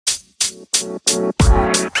Surprise!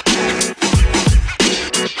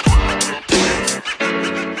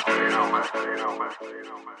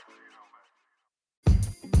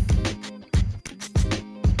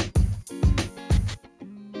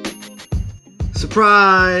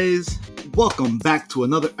 Welcome back to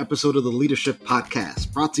another episode of the Leadership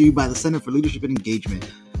Podcast, brought to you by the Center for Leadership and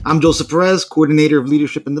Engagement. I'm Joseph Perez, Coordinator of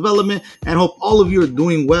Leadership and Development, and hope all of you are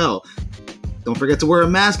doing well. Don't forget to wear a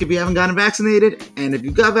mask if you haven't gotten vaccinated, and if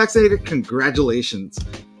you got vaccinated, congratulations.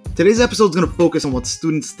 Today's episode is going to focus on what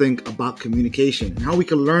students think about communication and how we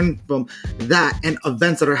can learn from that and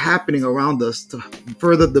events that are happening around us to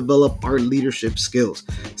further develop our leadership skills.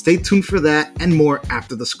 Stay tuned for that and more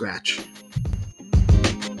after the scratch.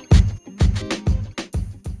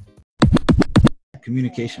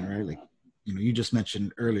 Communication, right? Like, you just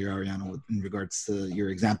mentioned earlier, Ariana, in regards to your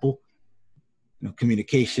example,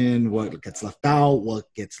 communication, what gets left out, what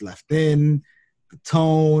gets left in, the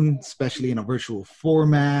tone, especially in a virtual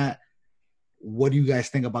format. What do you guys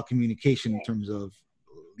think about communication in terms of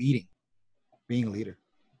being a leader?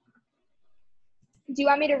 Do you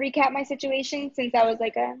want me to recap my situation since that was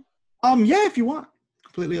like a... Yeah, if you want.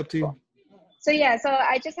 Completely up to you. So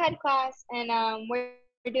I just had class and we're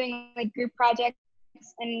doing like group projects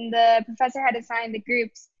and the professor had assigned the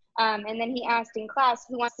groups. And then he asked in class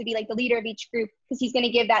who wants to be like the leader of each group because he's going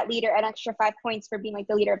to give that leader an extra 5 points for being like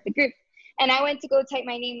the leader of the group. And I went to go type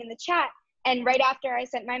my name in the chat. And right after I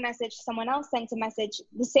sent my message, someone else sent a message,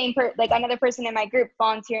 another person in my group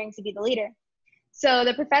volunteering to be the leader. So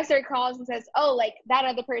the professor calls and says, oh, like that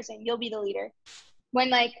other person, you'll be the leader.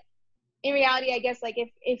 When like, in reality, I guess like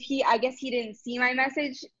if he didn't see my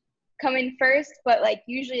message come in first, but like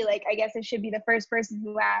usually like, I guess it should be the first person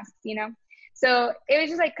who asked, So it was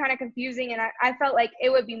just like kind of confusing. And I felt like it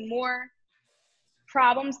would be more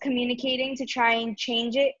problems communicating to try and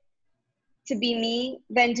change it to be me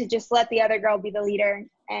than to just let the other girl be the leader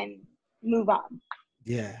and move on.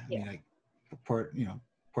 Yeah. I mean, like part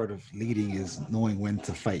of leading is knowing when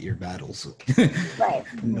to fight your battles. Right.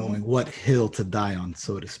 Knowing what hill to die on,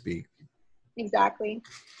 so to speak. Exactly.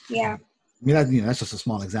 Yeah. I mean, that's just a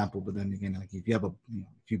small example, but then again, like if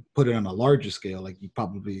you put it on a larger scale, like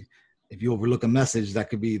if you overlook a message, that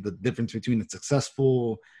could be the difference between a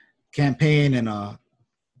successful campaign and a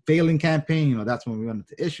failing campaign. That's when we run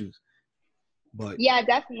into issues. But yeah,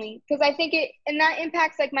 definitely, because I think that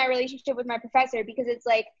impacts like my relationship with my professor, because it's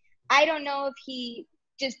like I don't know if he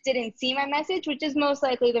just didn't see my message, which is most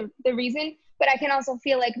likely the reason. But I can also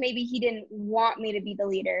feel like maybe he didn't want me to be the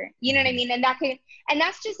leader. You know what I mean? And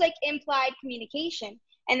that's just like implied communication.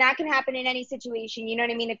 And that can happen in any situation. You know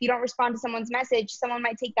what I mean? If you don't respond to someone's message, someone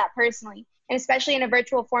might take that personally. And especially in a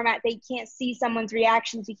virtual format, they can't see someone's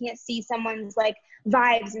reactions. You can't see someone's like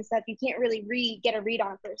vibes and stuff. You can't really get a read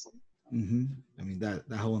on a person. Mm-hmm. I mean, that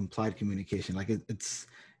whole implied communication, like it's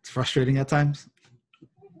frustrating at times.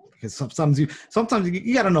 Because sometimes you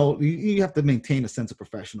got to know, you have to maintain a sense of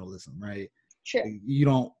professionalism, right? Sure. You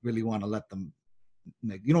don't really want to let them,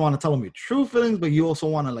 like, you don't want to tell them your true feelings, but you also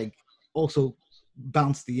want to like also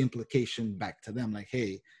bounce the implication back to them. Like,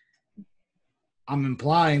 hey, I'm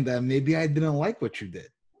implying that maybe I didn't like what you did.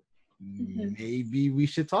 Mm-hmm. Maybe we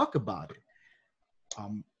should talk about it.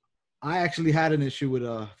 I actually had an issue with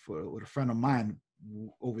a friend of mine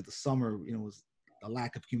over the summer. It was a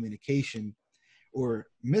lack of communication or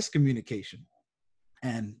miscommunication,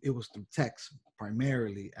 and it was through text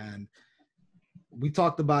primarily. And we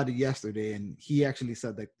talked about it yesterday, and he actually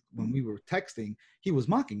said that when we were texting, he was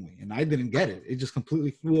mocking me, and I didn't get it. It just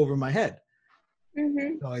completely flew over my head.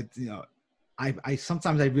 Mm-hmm. So it's, I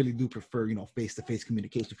sometimes I really do prefer, face-to-face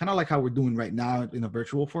communication, kind of like how we're doing right now in a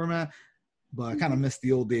virtual format. But I kind of miss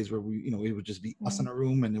the old days where it would just be us in a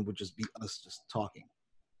room and it would just be us just talking.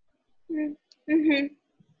 Mm-hmm.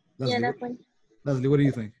 Leslie, yeah, definitely. Leslie, what do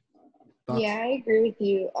you think? Thoughts? Yeah, I agree with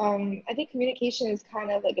you. I think communication is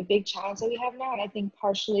kind of like a big challenge that we have now. And I think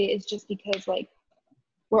partially it's just because like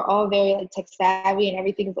we're all very like tech savvy and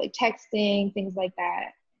everything is like texting, things like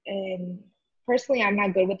that. And personally, I'm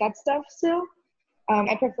not good with that stuff still.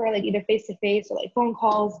 I prefer like either face-to-face or like phone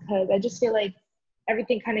calls, because I just feel like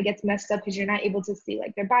everything kind of gets messed up because you're not able to see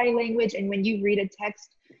like their body language. And when you read a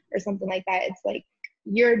text or something like that, it's like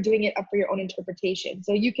you're doing it up for your own interpretation.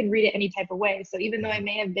 So you can read it any type of way. So even though it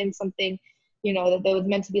may have been something, that was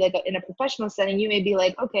meant to be like in a professional setting, you may be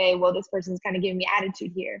like, okay, well, this person's kind of giving me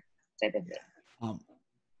attitude here, type of thing.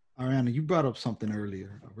 Ariana, you brought up something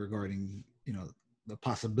earlier regarding, the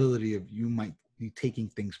possibility of you might be taking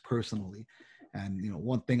things personally. And,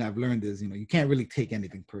 one thing I've learned is, you can't really take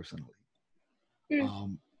anything personally.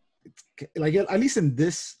 It's like, at least in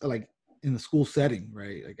this, like in the school setting,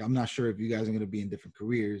 right? Like, I'm not sure if you guys are going to be in different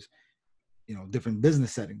careers. different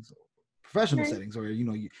business settings, professional Right. settings, or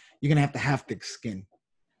you're gonna have to have thick skin,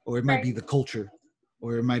 or it might be Right. the culture,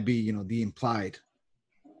 or it might be the implied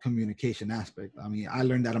communication aspect. I mean, I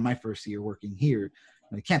learned that in my first year working here.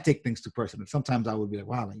 You can't take things too personal. Sometimes I would be like,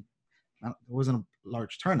 wow, like there wasn't a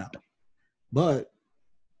large turnout, but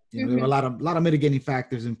there were a Mm-hmm. lot of mitigating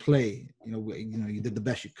factors in play. You did the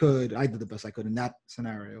best you could. I did the best I could in that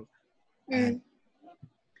scenario, and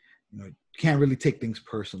Mm. you can't really take things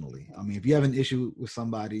personally. I mean, if you have an issue with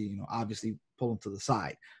somebody, obviously pull them to the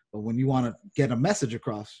side. But when you want to get a message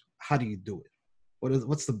across, how do you do it?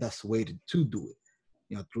 What's the best way to do it?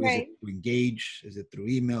 Is it Right. through engage? Is it through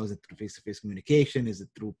email? Is it through face-to-face communication? Is it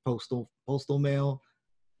through postal mail?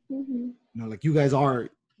 Mm-hmm. Like you guys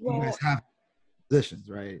Well, have positions,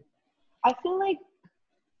 right? I feel like,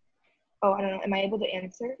 oh, I don't know. Am I able to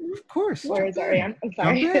answer? Of course, Yeah. Or sorry, I'm jump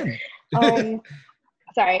sorry. in. um,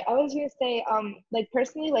 Sorry, I was gonna say, like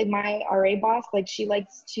personally, like my RA boss, like she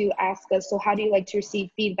likes to ask us, so how do you like to receive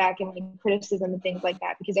feedback and like criticism and things like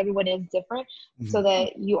that? Because everyone is different, so Mhm.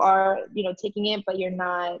 that you are, taking it, but you're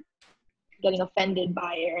not getting offended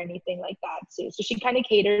by it or anything like that too. So she kind of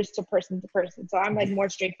caters to person. So I'm like more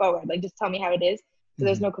straightforward, like just tell me how it is, so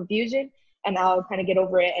there's Mhm. no confusion, and I'll kind of get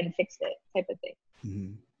over it and fix it, type of thing.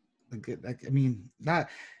 Mhm. I mean, that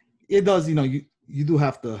it does. You do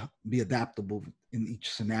have to be adaptable in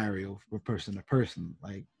each scenario from person to person.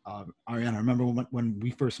 Like Ariana, I remember when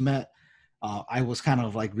we first met, I was kind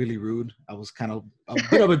of like really rude. I was kind of a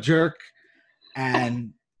bit of a jerk,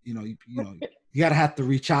 and you gotta have to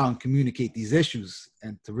reach out and communicate these issues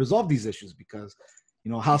and to resolve these issues, because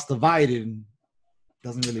house divided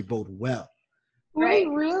doesn't really bode well. Wait, Right.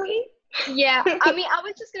 really? Yeah, I mean, I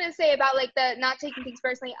was just gonna say about like the not taking things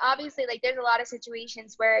personally. Obviously, like there's a lot of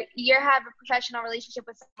situations where you have a professional relationship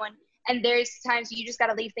with someone, and there's times you just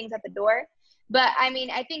gotta leave things at the door. But I mean,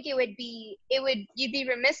 I think you'd be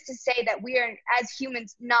remiss to say that we are as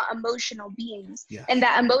humans not emotional beings, Yes. and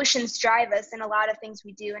that emotions drive us in a lot of things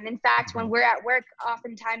we do. And in fact, when Mhm. we're at work,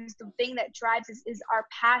 oftentimes the thing that drives us is our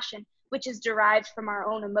passion, which is derived from our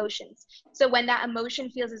own emotions. So when that emotion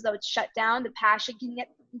feels as though it's shut down, the passion can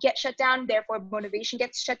get shut down, therefore motivation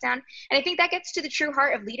gets shut down. And I think that gets to the true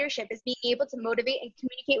heart of leadership, is being able to motivate and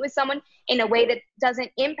communicate with someone in a way that doesn't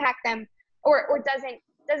impact them, or doesn't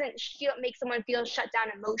make someone feel shut down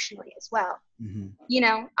emotionally as well.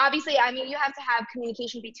 Mhm. Obviously, I mean, you have to have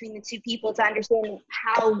communication between the two people to understand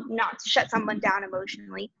how not to shut someone down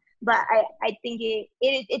emotionally, but I think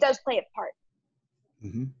it does play a part.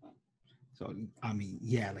 Mhm. So I mean,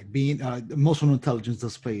 yeah, like being emotional intelligence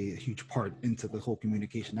does play a huge part into the whole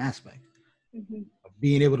communication aspect Mm-hmm. of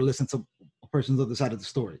being able to listen to a person's other side of the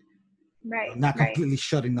story, Right. not Right. completely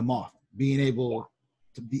shutting them off, being Yeah. able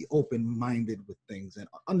to be open-minded with things and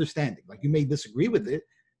understanding. Like you may disagree with it,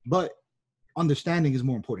 but understanding is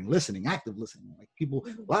more important. Listening, active listening. Like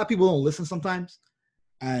Mm-hmm. a lot of people don't listen sometimes,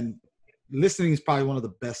 and listening is probably one of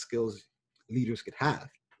the best skills leaders could have.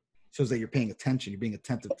 Shows that you're paying attention, you're being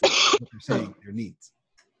attentive to what they're saying, their needs.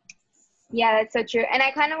 Yeah, that's so true. And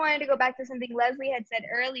I kind of wanted to go back to something Leslie had said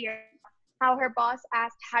earlier, how her boss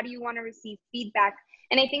asked, how do you want to receive feedback?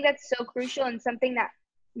 And I think that's so crucial, and something that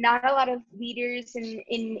not a lot of leaders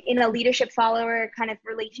in a leadership follower kind of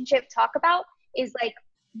relationship talk about is like,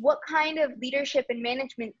 what kind of leadership and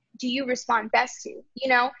management do you respond best to?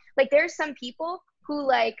 Like there's some people who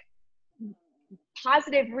like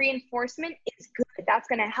positive reinforcement is good. That's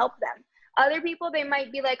going to help them. Other people, they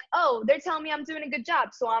might be like, oh, they're telling me I'm doing a good job,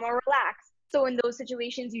 so I'm going to relax. So in those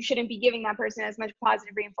situations, you shouldn't be giving that person as much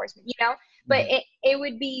positive reinforcement. But Mhm. it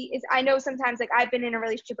would be, I know sometimes like I've been in a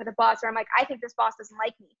relationship with a boss where I'm like, I think this boss doesn't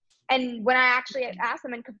like me. And when I actually ask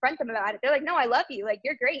them and confront them about it, they're like, no, I love you. Like,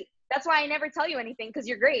 you're great. That's why I never tell you anything, because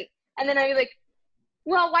you're great. And then I'd be like,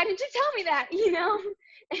 well, why didn't you tell me that?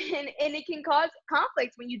 And it can cause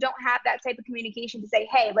conflict when you don't have that type of communication to say,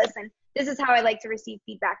 hey, listen, this is how I like to receive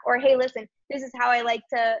feedback, or hey, listen, this is how I like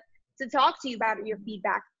to talk to you about your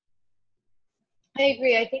feedback. I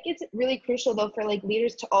agree. I think it's really crucial though for like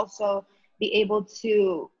leaders to also be able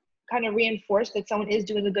to kind of reinforce that someone is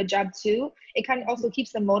doing a good job too. It kind of also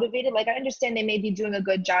keeps them motivated. Like I understand they may be doing a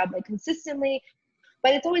good job like consistently,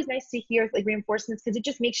 but it's always nice to hear like reinforcements, because it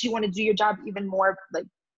just makes you want to do your job even more, like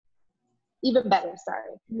even better. Sorry.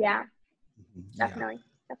 Yeah, Yeah, definitely.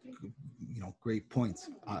 Definitely. great points.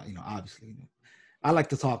 Obviously, I like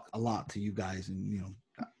to talk a lot to you guys, and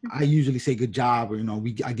I usually say good job, or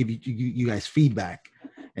I give you guys feedback,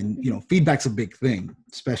 and feedback's a big thing,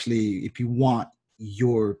 especially if you want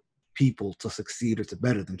your people to succeed or to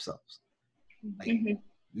better themselves. Like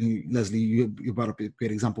Mm-hmm. Leslie, you brought up a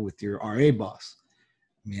great example with your RA boss.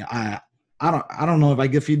 I mean, I don't know if I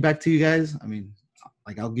give feedback to you guys. I mean,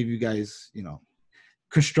 like I'll give you guys, you know,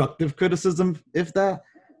 constructive criticism if that,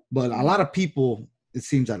 but a lot of people, it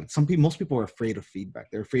seems that most people are afraid of feedback.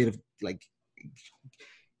 They're afraid of like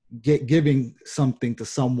giving something to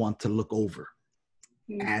someone to look over,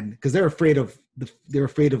 and because they're afraid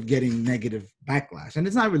of getting negative backlash, and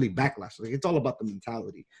it's not really backlash. Like it's all about the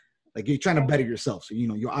mentality. Like you're trying to better yourself, so you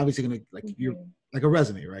know you're obviously gonna like you're like a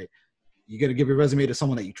resume, right? You got to give your resume to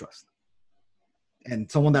someone that you trust, and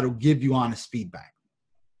someone that'll give you honest feedback.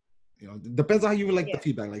 You know, it depends on how you would like the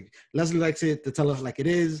feedback. Like Leslie likes it to tell us like it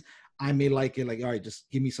is. I may like it like, all right, just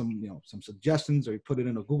give me some, you know, some suggestions, or you put it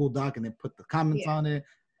in a Google Doc and then put the comments on it.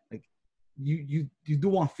 Like you do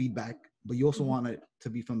want feedback, but you also want it to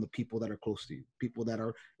be from the people that are close to you, people that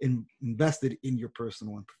are invested in your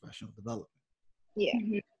personal and professional development. Yeah.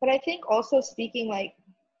 But I think also speaking like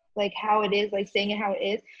how it is, like saying it how it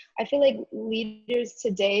is, I feel like leaders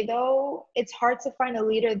today though, it's hard to find a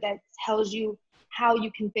leader that tells you how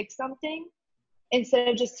you can fix something instead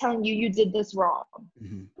of just telling you did this wrong.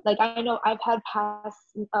 Like I know I've had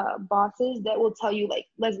past bosses that will tell you like,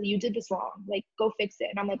 Leslie, you did this wrong, like go fix it.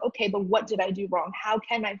 And I'm like, okay, but what did I do wrong? How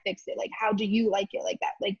can I fix it? Like, how do you like it like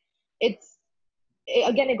that? Like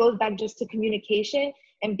again, it goes back just to communication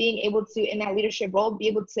and being able to, in that leadership role, be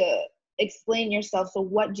able to explain yourself. So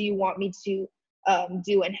what do you want me to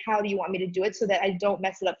do, and how do you want me to do it so that I don't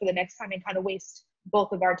mess it up for the next time and kind of waste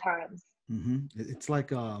both of our times. It's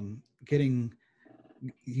like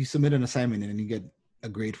you submit an assignment and you get a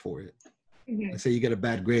grade for it. Let's say you get a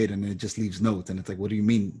bad grade and it just leaves notes, and it's like, what do you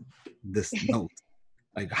mean this note?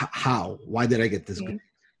 Like how? Why did I get this grade?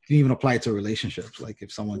 You can even apply it to relationships. Like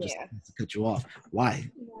if someone just cut you off, why?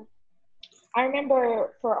 I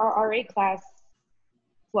remember for our RA class,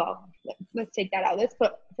 well, let's take that out. Let's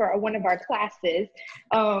put for one of our classes.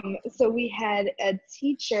 So we had a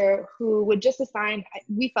teacher who would just assign,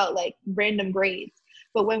 we felt like random grades.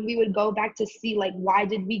 But when we would go back to see like, why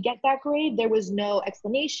did we get that grade? There was no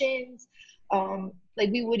explanations.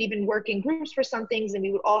 Like we would even work in groups for some things and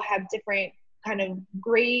we would all have different kind of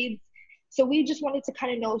grades. So we just wanted to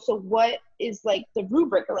kind of know, so what is like the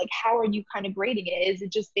rubric, or like, how are you kind of grading it? Is it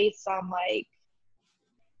just based on like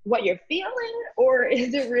what you're feeling, or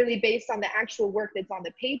is it really based on the actual work that's on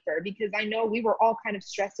the paper? Because I know we were all kind of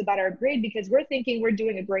stressed about our grade because we're thinking we're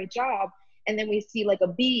doing a great job. And then we see like a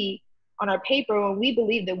B on our paper when we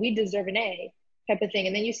believe that we deserve an A type of thing.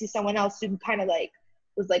 And then you see someone else who kind of like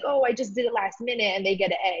was like, oh, I just did it last minute, and they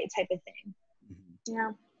get an A type of thing.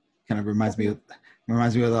 Yeah. Kind of reminds me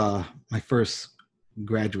of my first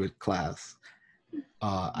graduate class.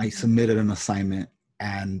 I submitted an assignment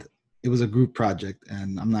and it was a group project,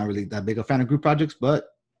 and I'm not really that big a fan of group projects,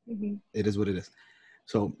 but it is what it is.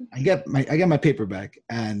 So I get my paper back,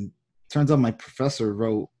 and turns out my professor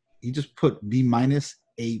he just put B-,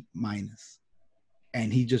 A-,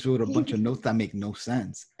 and he just wrote a bunch of notes that make no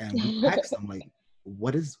sense. And we asked him like,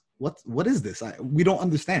 what is this? We don't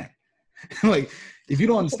understand. Like, if you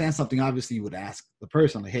don't understand something, obviously you would ask the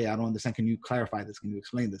person like, hey, I don't understand. Can you clarify this? Can you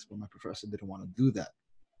explain this? But my professor didn't want to do that.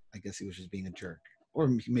 I guess he was just being a jerk, or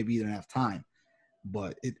maybe he didn't have time.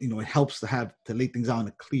 But it helps to lay things out in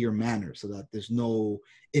a clear manner so that there's no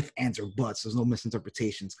if, ands, or buts. There's no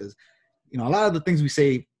misinterpretations, because a lot of the things we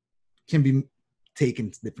say can be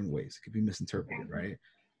taken different ways. It could be misinterpreted, right?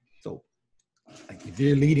 So, like if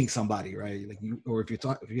you're leading somebody, right, like or if you're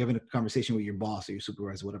having a conversation with your boss or your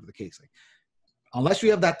supervisor, whatever the case, like unless you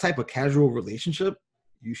have that type of casual relationship,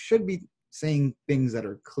 you should be saying things that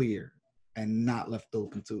are clear and not left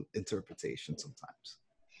open to interpretation sometimes.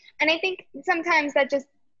 And I think sometimes that just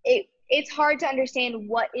it's hard to understand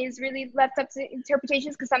what is really left up to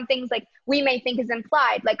interpretations, because some things like we may think is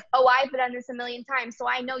implied, like, oh, I've done this a million times, so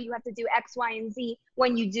I know you have to do X, Y, and Z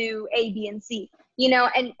when you do A, B, and C,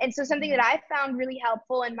 and so something that I found really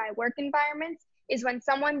helpful in my work environments is when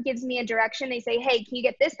someone gives me a direction, they say, hey, can you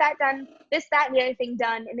get this, that done, this, that, and the other thing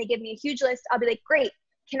done, and they give me a huge list, I'll be like, great,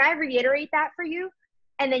 can I reiterate that for you?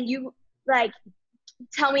 And then you like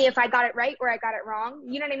tell me if I got it right or I got it wrong.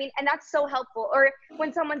 You know what I mean? And that's so helpful. Or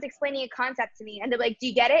when someone's explaining a concept to me and they're like, do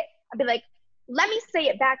you get it? I'll be like, let me say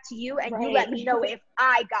it back to you and you let me know if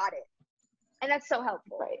I got it. And that's so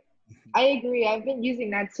helpful. Right. I agree. I've been using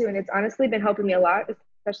that too. And it's honestly been helping me a lot,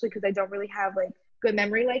 especially because I don't really have like good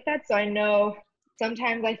memory like that. So I know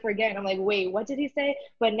sometimes I forget and I'm like, wait, what did he say?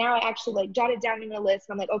 But now I actually like jot it down in a list.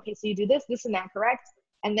 And I'm like, okay, so you do this, this, and that, correct?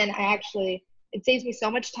 And then it saves me so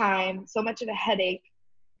much time, so much of a headache.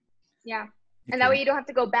 Yeah. And that way you don't have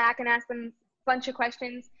to go back and ask them a bunch of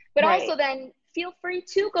questions. But also then feel free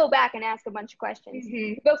to go back and ask a bunch of questions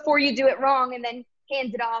before you do it wrong and then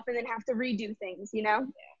hand it off and then have to redo things,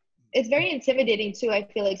 it's very intimidating too, I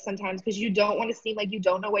feel like sometimes, because you don't want to seem like you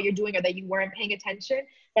don't know what you're doing or that you weren't paying attention.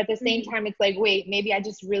 But at the same time, it's like, wait, maybe I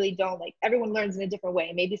just really don't. Like, everyone learns in a different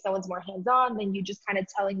way. Maybe someone's more hands-on than you, just kind of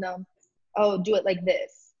telling them, oh, do it like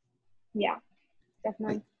this. Yeah,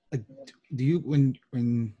 definitely. Like, do you, when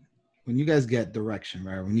you guys get direction,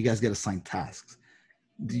 right? When you guys get assigned tasks,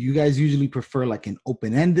 do you guys usually prefer like an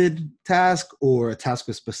open-ended task or a task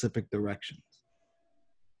with specific directions?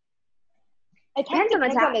 It kind of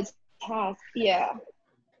depends on the task. Yeah.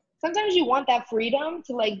 Sometimes you want that freedom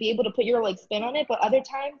to like be able to put your like spin on it, but other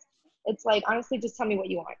times it's like, honestly, just tell me what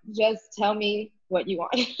you want. Just tell me what you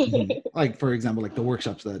want. Like, for example, like the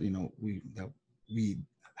workshops that, we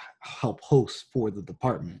help host for the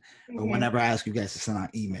department. But whenever I ask you guys to send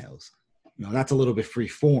out emails, that's a little bit free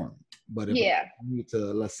form. But if you need to,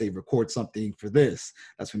 let's say, record something for this,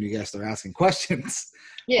 that's when you guys start asking questions.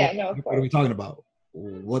 Yeah, no, of course. What are we talking about?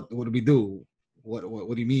 What do we do? What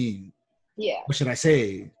do you mean? Yeah. What should I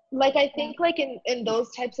say? Like, I think like in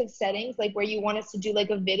those types of settings, like where you want us to do like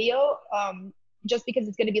a video, just because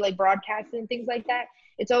it's going to be like broadcasted and things like that,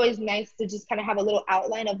 it's always nice to just kind of have a little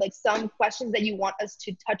outline of like some questions that you want us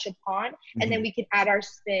to touch upon, and then we can add our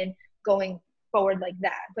spin going forward like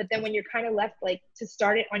that. But then when you're kind of left like to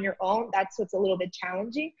start it on your own, that's what's a little bit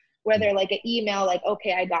challenging. Whether like an email, like,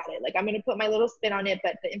 okay, I got it, like I'm going to put my little spin on it,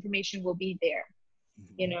 but the information will be there.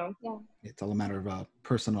 Yeah, it's all a matter of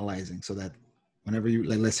personalizing, so that whenever you,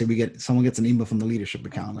 like, let's say someone gets an email from the leadership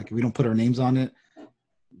account, like if we don't put our names on it,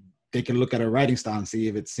 they can look at our writing style and see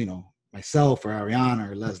if it's myself or Ariana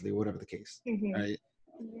or Leslie or whatever the case, right?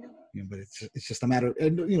 But it's just a matter of,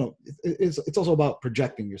 it's also about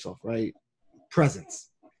projecting yourself, right? Presence,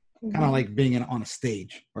 kind of like being on a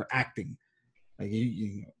stage or acting. Like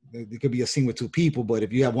there could be a scene with two people, but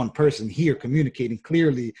if you have one person here communicating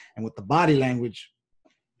clearly and with the body language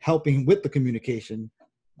helping with the communication,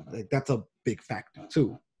 like that's a big factor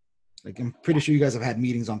too. Like, I'm pretty sure you guys have had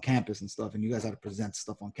meetings on campus and stuff, and you guys had to present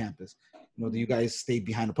stuff on campus. Do you guys stay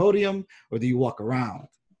behind the podium, or do you walk around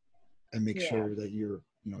and make sure that you're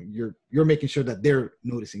making sure that they're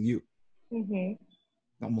noticing you?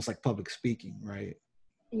 Almost like public speaking, right?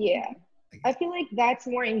 Yeah. I feel like that's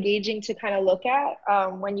more engaging to kind of look at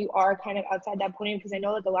when you are kind of outside that podium, because I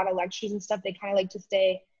know like a lot of lectures and stuff, they kind of like to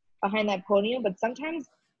stay behind that podium, but sometimes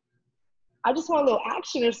I just want a little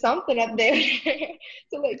action or something up there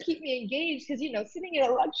to like keep me engaged, because sitting in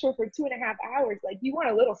a lecture for 2.5 hours, like you want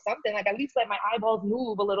a little something, like at least let my eyeballs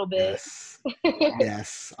move a little bit.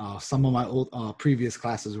 Yes. Some of my old previous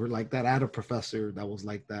classes were like that. I had a professor that was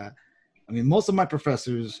like that. I mean, most of my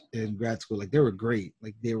professors in grad school, like, they were great.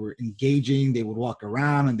 Like, they were engaging. They would walk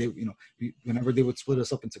around, and they, whenever they would split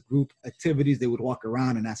us up into group activities, they would walk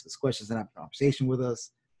around and ask us questions and have a conversation with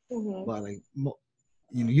us. But like,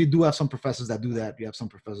 you do have some professors that do that. You have some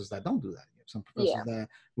professors that don't do that. You have some professors that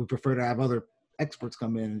would prefer to have other experts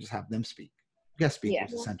come in and just have them speak. Guest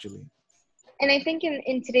speakers, essentially. And I think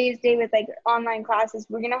in today's day with like online classes,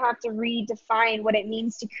 we're going to have to redefine what it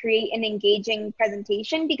means to create an engaging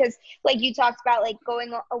presentation, because like you talked about, like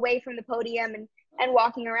going away from the podium and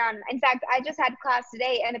walking around. In fact, I just had class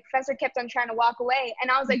today and the professor kept on trying to walk away.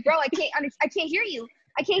 And I was like, bro, I can't hear you.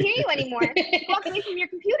 I can't hear you anymore. Walk away from your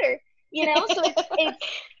computer, So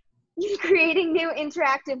it's creating new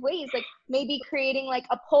interactive ways, like maybe creating like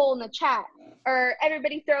a poll in the chat, or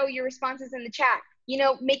everybody throw your responses in the chat.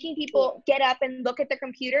 Making people get up and look at the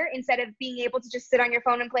computer instead of being able to just sit on your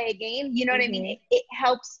phone and play a game. You know what I mean? It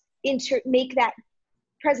helps make that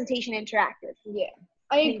presentation interactive. Yeah,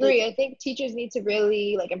 I agree. I think teachers need to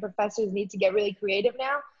really, like, and professors need to get really creative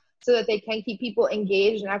now, so that they can keep people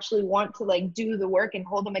engaged and actually want to like do the work and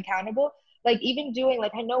hold them accountable. Like, even doing,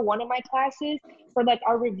 like, I know one of my classes for like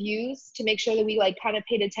our reviews, to make sure that we like kind of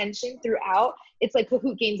paid attention throughout, it's like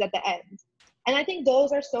Kahoot games at the end. And I think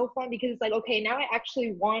those are so fun, because it's like, okay, now I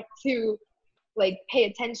actually want to like pay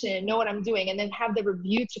attention and know what I'm doing, and then have the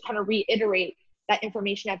review to kind of reiterate that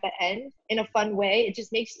information at the end in a fun way. It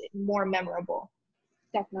just makes it more memorable.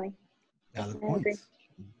 Definitely.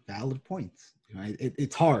 Valid points.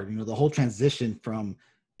 It's hard. The whole transition from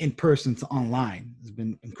in person to online has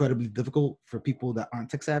been incredibly difficult for people that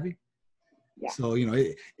aren't tech savvy. Yeah. So,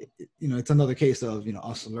 it's another case of,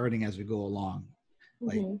 us learning as we go along.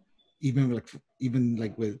 Like, even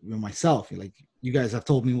with myself, like, you guys have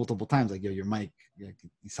told me multiple times, like, yo, your mic, it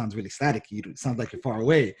sounds really staticky. It sounds like you're far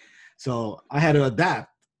away. So I had to adapt.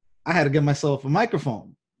 I had to get myself a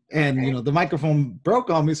microphone, and the microphone broke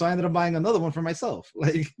on me, so I ended up buying another one for myself.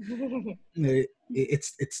 Like,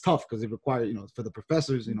 it's tough, because it requires, for the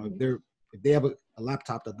professors, if they have a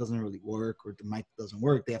laptop that doesn't really work, or the mic doesn't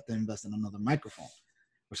work, they have to invest in another microphone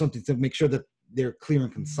or something to make sure that they're clear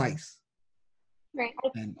and concise. Right. I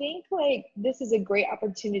think like this is a great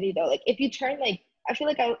opportunity though. Like if you turn like, I feel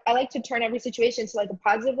like I like to turn every situation to like a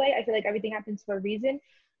positive light. I feel like everything happens for a reason.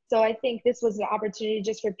 So I think this was an opportunity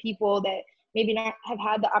just for people that maybe not have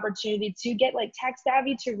had the opportunity to get like tech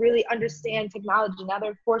savvy to really understand technology. Now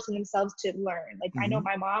they're forcing themselves to learn. Like I know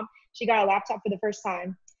my mom, she got a laptop for the first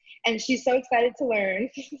time and she's so excited to learn.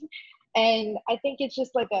 And I think it's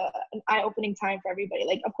just like an eye-opening time for everybody.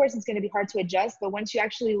 Like, of course, it's going to be hard to adjust, but once you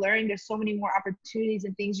actually learn, there's so many more opportunities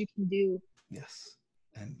and things you can do. Yes,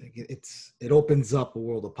 and it opens up a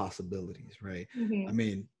world of possibilities, right? Mm-hmm. I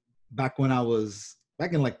mean, back in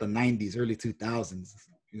like the 90s, early 2000s,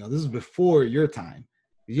 this is before your time.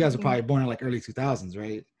 You guys are probably born in like early 2000s,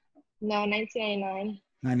 right? No, 1999.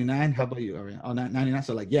 99? How about you? All right. Oh, 99.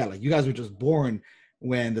 So like you guys were just born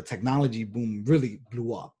when the technology boom really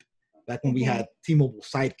blew up. Back when we had T-Mobile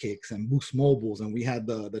Sidekicks and Boost Mobiles, and we had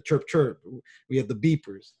the chirp chirp, we had the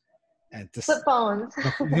beepers, and flip phones.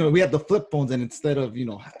 We had the flip phones, and instead of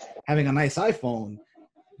having a nice iPhone,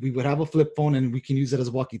 we would have a flip phone, and we can use it as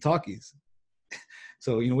walkie-talkies.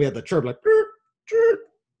 So we had the chirp like, chirp, chirp,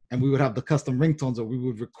 and we would have the custom ringtones, or we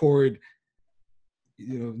would record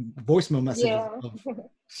voicemail messages of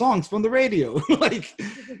songs from the radio. Like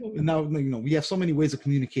now we have so many ways of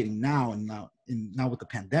communicating now, and now with the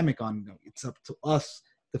pandemic on, it's up to us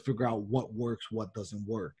to figure out what works, what doesn't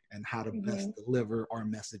work, and how to best deliver our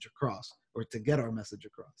message across, or to get our message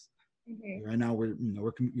across. Right now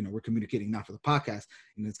we're communicating now for the podcast,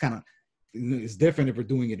 and it's kind of it's different if we're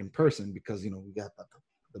doing it in person, because we got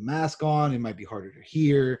the mask on. It might be harder to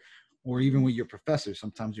hear, or even with your professors,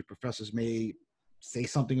 sometimes your professors may say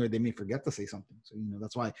something or they may forget to say something. So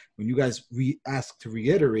that's why when you guys ask to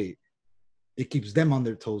reiterate, it keeps them on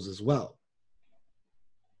their toes as well.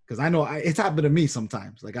 Because I know it's happened to me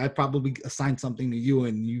sometimes. Like I probably assigned something to you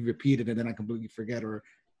and you repeat it, and then I completely forget, or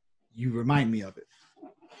you remind me of it.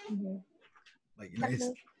 Like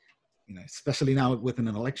especially now with an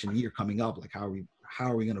election year coming up, like how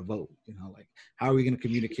are we going to vote? Like how are we going to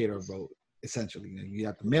communicate our vote? Essentially, you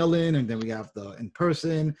have the mail in, and then we have the in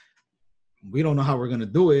person. We don't know how we're going to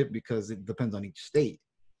do it because it depends on each state.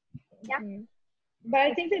 Yeah. But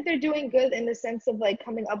I think that they're doing good in the sense of like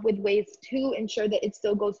coming up with ways to ensure that it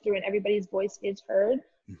still goes through and everybody's voice is heard,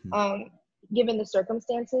 given the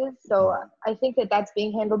circumstances. So I think that that's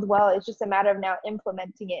being handled well. It's just a matter of now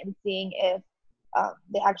implementing it and seeing if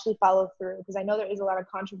they actually follow through. Because I know there is a lot of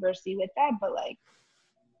controversy with that, but like,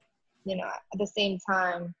 at the same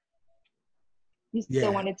time, you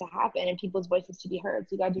still want it to happen and people's voices to be heard.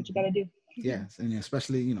 So you gotta do what you gotta do. Yes, and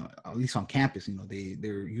especially at least on campus,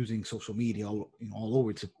 they're using social media all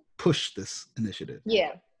over to push this initiative.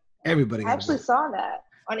 Yeah, everybody. I actually saw that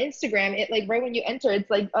on Instagram. It like right when you enter, it's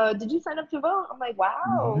like, did you sign up to vote? I'm like,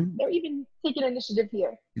 wow, they're even taking initiative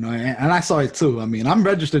here. And I saw it too. I mean, I'm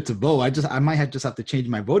registered to vote. I might have to change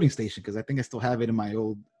my voting station because I think I still have it in my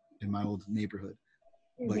old neighborhood.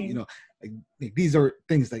 But like these are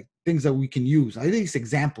things that we can use. I think it's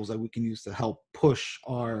examples that we can use to help push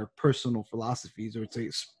our personal philosophies, or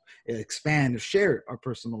to expand or share our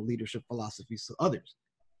personal leadership philosophies to others.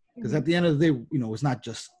 Because at the end of the day, it's not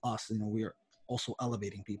just us. We are also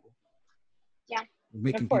elevating people. Yeah, we're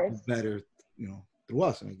making people better. Through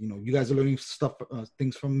us. Like, you guys are learning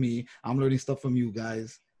things from me. I'm learning stuff from you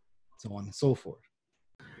guys, so on and so forth.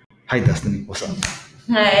 Hi, Destiny. What's up?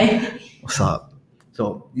 Hi. What's up?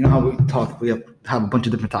 So, how we talk, we have a bunch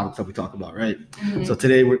of different topics that we talk about, right? So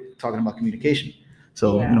today we're talking about communication.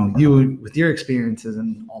 So, you, with your experiences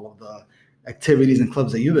and all of the activities and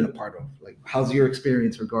clubs that you've been a part of, like, how's your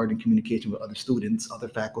experience regarding communication with other students, other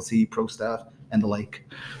faculty, pro staff, and the like?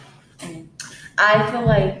 I feel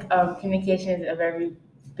like communication is a very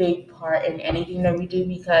big part in anything that we do,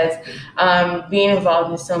 because being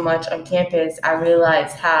involved in so much on campus, I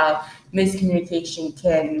realized how miscommunication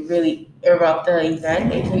can really erupt the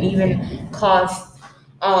event. It can even cause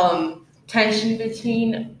tension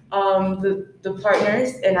between the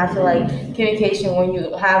partners. And I feel like communication, when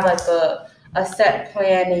you have like a set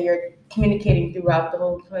plan and you're communicating throughout the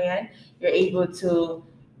whole plan, you're able to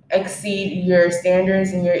exceed your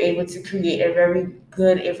standards and you're able to create a very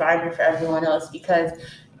good environment for everyone else, because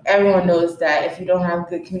everyone knows that if you don't have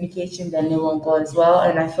good communication, then it won't go as well.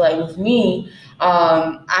 And I feel like with me,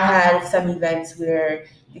 I had some events where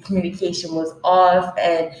the communication was off,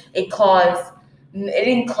 and it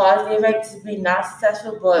didn't cause the event to be not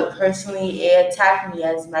successful, but personally it attacked me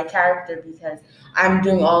as my character, because I'm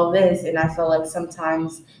doing all this, and I feel like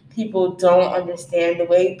sometimes people don't understand the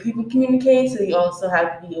way people communicate. So you also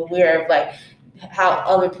have to be aware of like how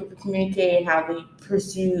other people communicate and how they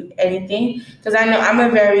pursue anything. Because I know I'm a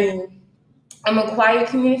very I'm a quiet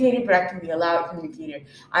communicator, but I can be a loud communicator.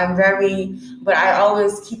 But I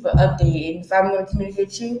always keep an update. And if I'm going to communicate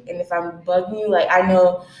with you, and if I'm bugging you, like I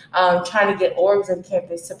know, trying to get orgs on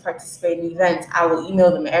campus to participate in events, I will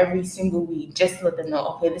email them every single week just to let them know,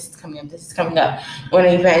 okay, this is coming up when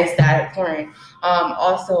an event is that important.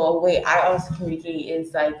 Also, a way I also communicate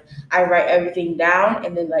is like I write everything down,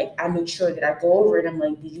 and then like I make sure that I go over it. I'm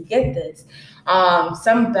like, did you get this?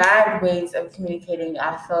 Some bad ways of communicating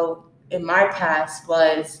I felt in my past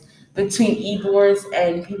was between e-boards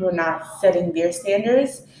and people not setting their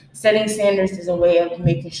standards. Setting standards is a way of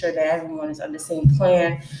making sure that everyone is on the same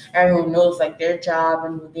plan. Everyone knows like their job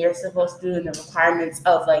and what they're supposed to do and the requirements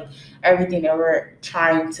of like everything that we're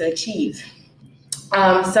trying to achieve.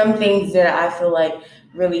 Some things that I feel like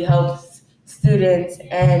really helps students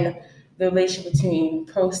and the relationship between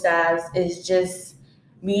pro staffs is just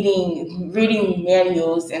reading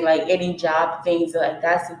manuals and like any job things. Like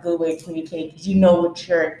that's a good way to communicate because you know what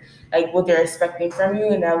they're expecting from you,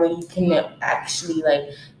 and that way you can actually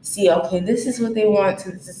like see, okay, this is what they want,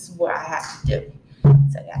 so this is what I have to do.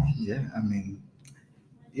 So yeah, I mean,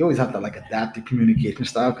 you always have to like adapt your communication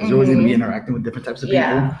style because you're always going to be interacting with different types of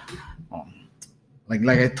people.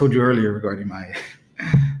 Like I told you earlier regarding my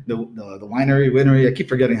the winery. I keep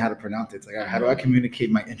forgetting how to pronounce it. It's like, how do I communicate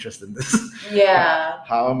my interest in this? Yeah.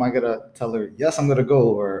 How am I gonna tell her yes, I'm gonna go,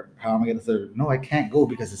 or how am I gonna tell her no, I can't go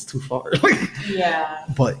because it's too far? Yeah.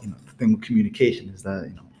 But the thing with communication is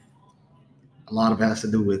that a lot of it has to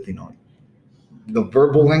do with the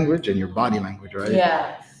verbal language and your body language, right?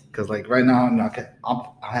 Yes. Because like right now,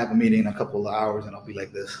 I'll have a meeting in a couple of hours and I'll be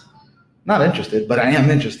like this. Not interested, but I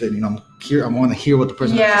am interested. I want to hear what the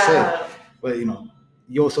person has to say. But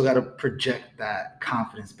you also got to project that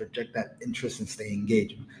confidence, project that interest, and stay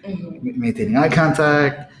engaged. Maintaining eye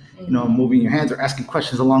contact, moving your hands or asking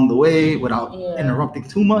questions along the way without interrupting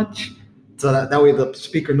too much, so that way the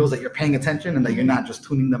speaker knows that you're paying attention and that you're not just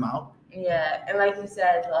tuning them out. Yeah, and like you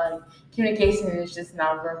said, like communication is just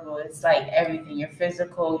nonverbal. It's like everything, your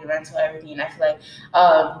physical, your mental, everything. And I feel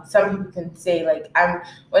like some people can say like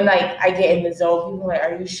when I get in the zone, people are like,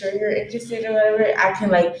 are you sure you're interested or whatever? I can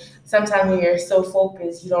like sometimes when you're so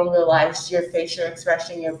focused, you don't realize your facial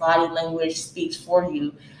expression, your body language speaks for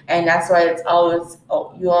you. And that's why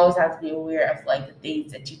you always have to be aware of like the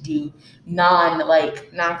things that you do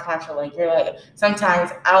non-conscious. Like you're like,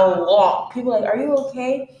 sometimes I'll walk. People are like, are you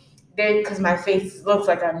okay? Because my face looks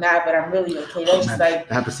like I'm mad, but I'm really okay. That's just like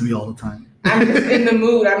that happens to me all the time. I'm just in the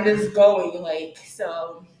mood. I'm just going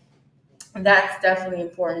so. That's definitely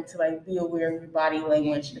important to like be aware of your body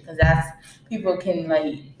language because people can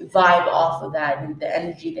like vibe off of that, and the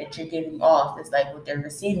energy that you're giving off is like what they're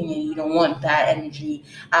receiving, and you don't want that energy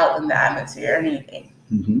out in the atmosphere or anything.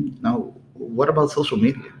 Mm-hmm. Now, what about social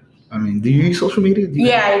media? I mean, do you use social media?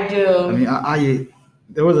 I do. I mean,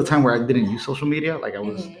 there was a time where I didn't use social media. Like I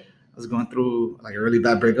was going through like a really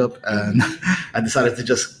bad breakup, and I decided to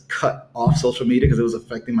just cut off social media because it was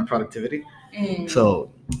affecting my productivity.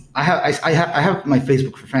 So I have my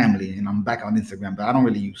Facebook for family, and I'm back on Instagram, but I don't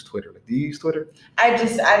really use Twitter. Like, do you use Twitter? I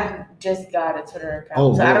just got a Twitter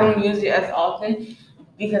account, I don't use it as often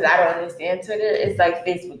because I don't understand Twitter. It's like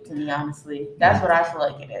Facebook to me, honestly. That's what I feel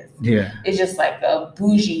like it is. Yeah. It's just like a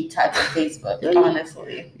bougie type of Facebook,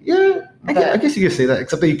 honestly. Yeah. I guess you could say that,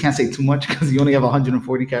 except that you can't say too much because you only have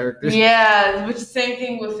 140 characters. Yeah, which is the same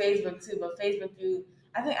thing with Facebook too. But Facebook,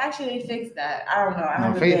 I think actually they fixed that. I don't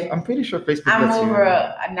know. I'm pretty sure Facebook.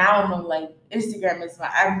 Now I'm on like Instagram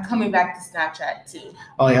I'm coming back to Snapchat too.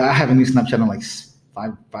 Oh yeah, I haven't used Snapchat in like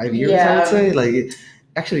 5 years. I would say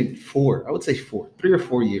actually 4. I would say 3 or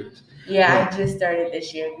 4 years. Yeah, I just started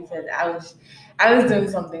this year because I was doing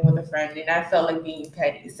something with a friend and I felt like being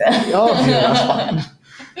petty. So. Oh yeah, that's fine.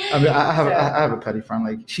 I mean, I have a petty friend.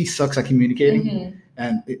 Like she sucks at communicating,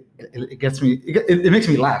 and it gets me. It makes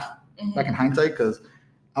me laugh. Back in hindsight, because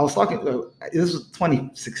I was talking. This was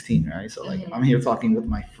 2016, right? So like I'm here talking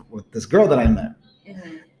with this girl that I met,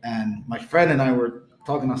 and my friend and I were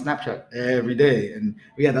talking on Snapchat every day, and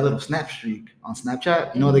we had that little snap streak on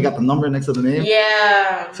Snapchat. They got the number next to the name.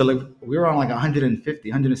 Yeah. So like we were on like 150,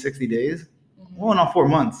 160 days. We went on 4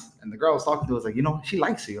 months, and the girl I was talking to was like, she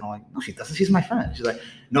likes you. And I'm like, no, she doesn't. She's my friend. She's like,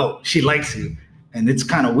 no, she likes you, and it's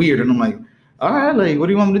kind of weird. And I'm like, all right, like, what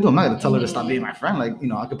do you want me to do? I'm not gonna tell her to stop being my friend. Like,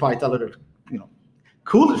 I could probably tell her to,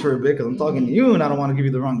 cool it for a bit because I'm talking to you and I don't want to give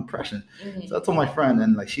you the wrong impression. So I told my friend,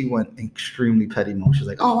 and like she went extremely petty mode. She's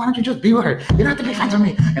like, oh, why don't you just be with her? You don't have to be friends with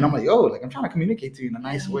me. And I'm like, like I'm trying to communicate to you in a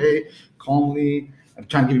nice way, calmly. I'm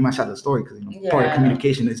trying to give you my side of the story because part of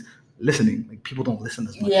communication is listening. Like people don't listen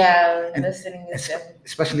as much. Yeah, and listening is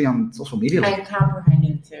especially on social media. And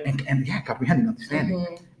comprehending too. And comprehending,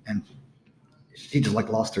 understanding. And she just like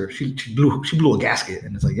lost her. She blew a gasket,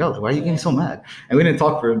 and it's like, yo, why are you getting so mad? And we didn't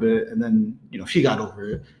talk for a bit, and then she got over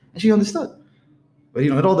it and she understood. But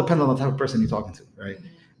it all depends on the type of person you're talking to, right?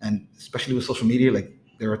 And especially with social media, like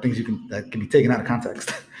there are things that can be taken out of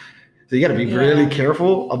context. So you got to be really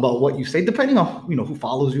careful about what you say, depending on who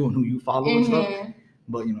follows you and who you follow and stuff.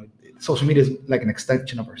 But social media is like an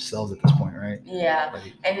extension of ourselves at this point, right? Yeah.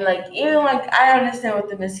 And even I understand with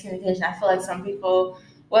the miscommunication. I feel like some people,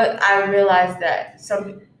 what I realized that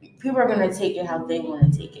some people are going to take it how they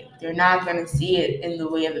want to take it. They're not going to see it in the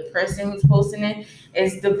way of the person who's posting it.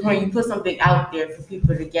 It's the point you put something out there for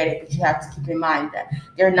people to get it, but you have to keep in mind that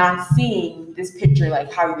they're not seeing this picture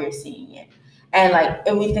like how you're seeing it. And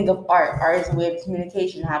if we think of art is a way of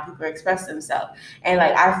communication, how people express themselves. And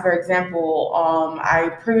for example, I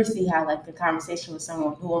previously had a conversation with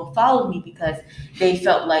someone who unfollowed me because they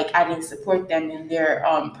felt like I didn't support them in their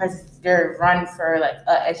their run for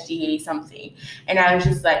a SGA something. And I was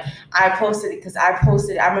just I posted it because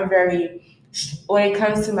when it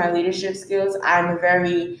comes to my leadership skills, I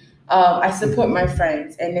support my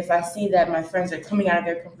friends, and if I see that my friends are coming out of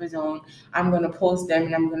their comfort zone, I'm gonna post them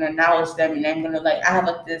and I'm gonna acknowledge them, and I'm gonna I have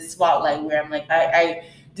this spotlight where I'm I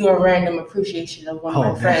do a random appreciation of one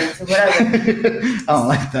of my friends or whatever. I don't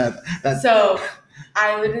like that. So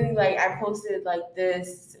I literally I posted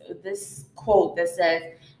this quote that says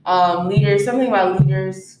something about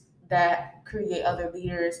leaders that create other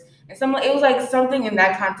leaders, and it was something in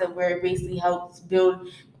that concept where it basically helps build.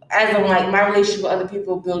 As in my relationship with other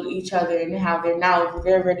people build each other, and how they're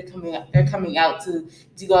already coming out to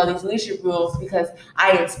do all these leadership roles because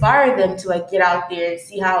I inspire them to get out there and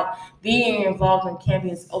see how being involved in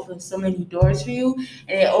campus opens so many doors for you,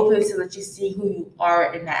 and it opens to let you see who you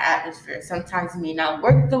are in that atmosphere. Sometimes it may not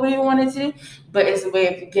work the way you want it to, but it's a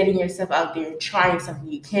way of getting yourself out there and trying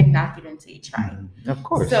something. You cannot get until you try. Of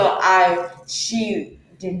course. So she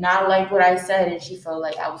did not like what I said, and she felt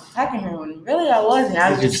like I was attacking her when really I wasn't.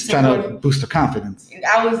 I was just trying to boost her confidence.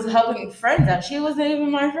 I was helping friends out. She wasn't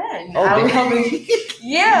even my friend. Oh, I was helping.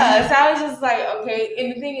 Yeah, so I was just okay.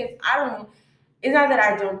 And the thing is, it's not that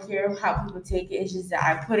I don't care how people take it. It's just that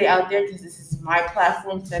I put it out there because this is my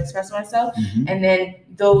platform to express myself. Mm-hmm. And then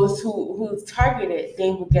those who target it,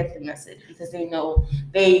 they will get the message because they know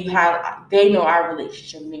our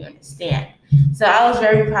relationship and they understand. So I was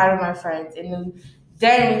very proud of my friends, and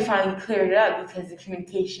then we finally cleared it up because the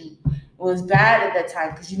communication was bad at that time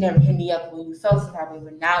because you never hit me up when you felt some type of way.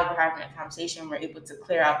 But now we're having a conversation. We're able to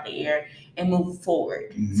clear out the air and move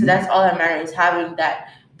forward. Mm-hmm. So that's all that matters, is having that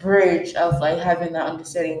bridge of having that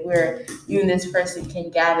understanding where you and this person can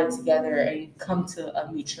gather together and come to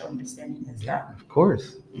a mutual understanding and stuff. Of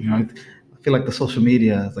course. I feel like the social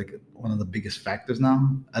media is one of the biggest factors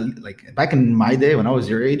now. Back in my day when I was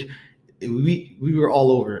your age, we were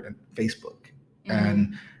all over Facebook.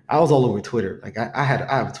 And I was all over Twitter. I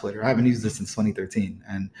have Twitter. I haven't used this since 2013,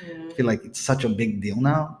 and I feel like it's such a big deal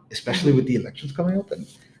now, especially with the elections coming up. And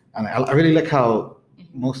I really like how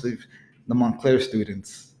most of the Montclair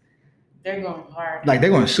students, they're going hard. They're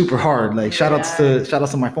going super hard. Shout outs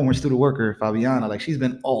to my former student worker Fabiana. She's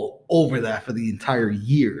been all over that for the entire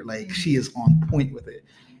year. She is on point with it.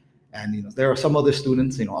 And there are some other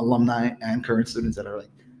students, alumni and current students that are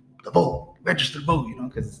the vote, register to vote,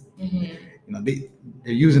 because. They're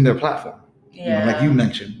using their platform. Like you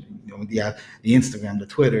mentioned, the Instagram, the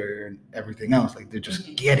Twitter, and everything else. They're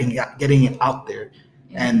just getting it out there,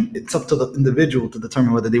 and it's up to the individual to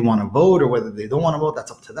determine whether they want to vote or whether they don't want to vote.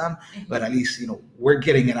 That's up to them. But at least we're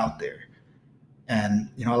getting it out there, and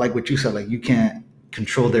I like what you said. You can't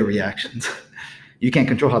control their reactions. You can't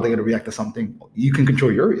control how they're going to react to something. You can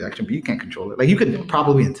control your reaction, but you can't control it. You can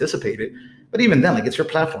probably anticipate it, but even then, it's your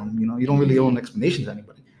platform. You don't really owe an explanation to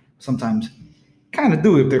anybody. Sometimes kind of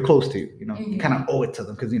do if they're close to you, you kind of owe it to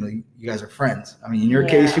them because, you guys are friends. I mean, in your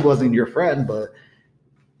case, she wasn't your friend, but,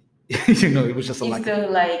 it was just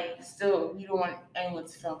still, you don't want anyone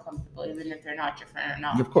to feel comfortable, even if they're not your friend or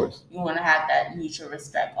not. Of course. You want to have that mutual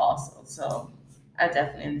respect also. So I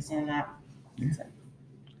definitely understand that. Yeah. So.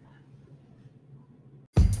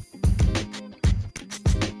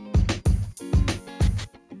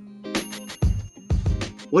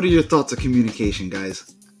 What are your thoughts on communication,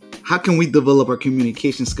 guys? How can we develop our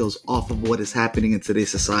communication skills off of what is happening in today's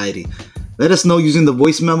society? Let us know using the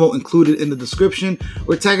voice memo included in the description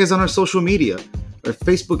or tag us on our social media. Our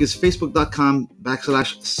Facebook is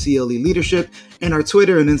facebook.com/CLE Leadership, and our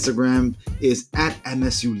Twitter and Instagram is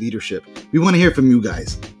 @MSU Leadership. We want to hear from you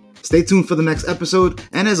guys. Stay tuned for the next episode,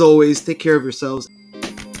 and as always, take care of yourselves.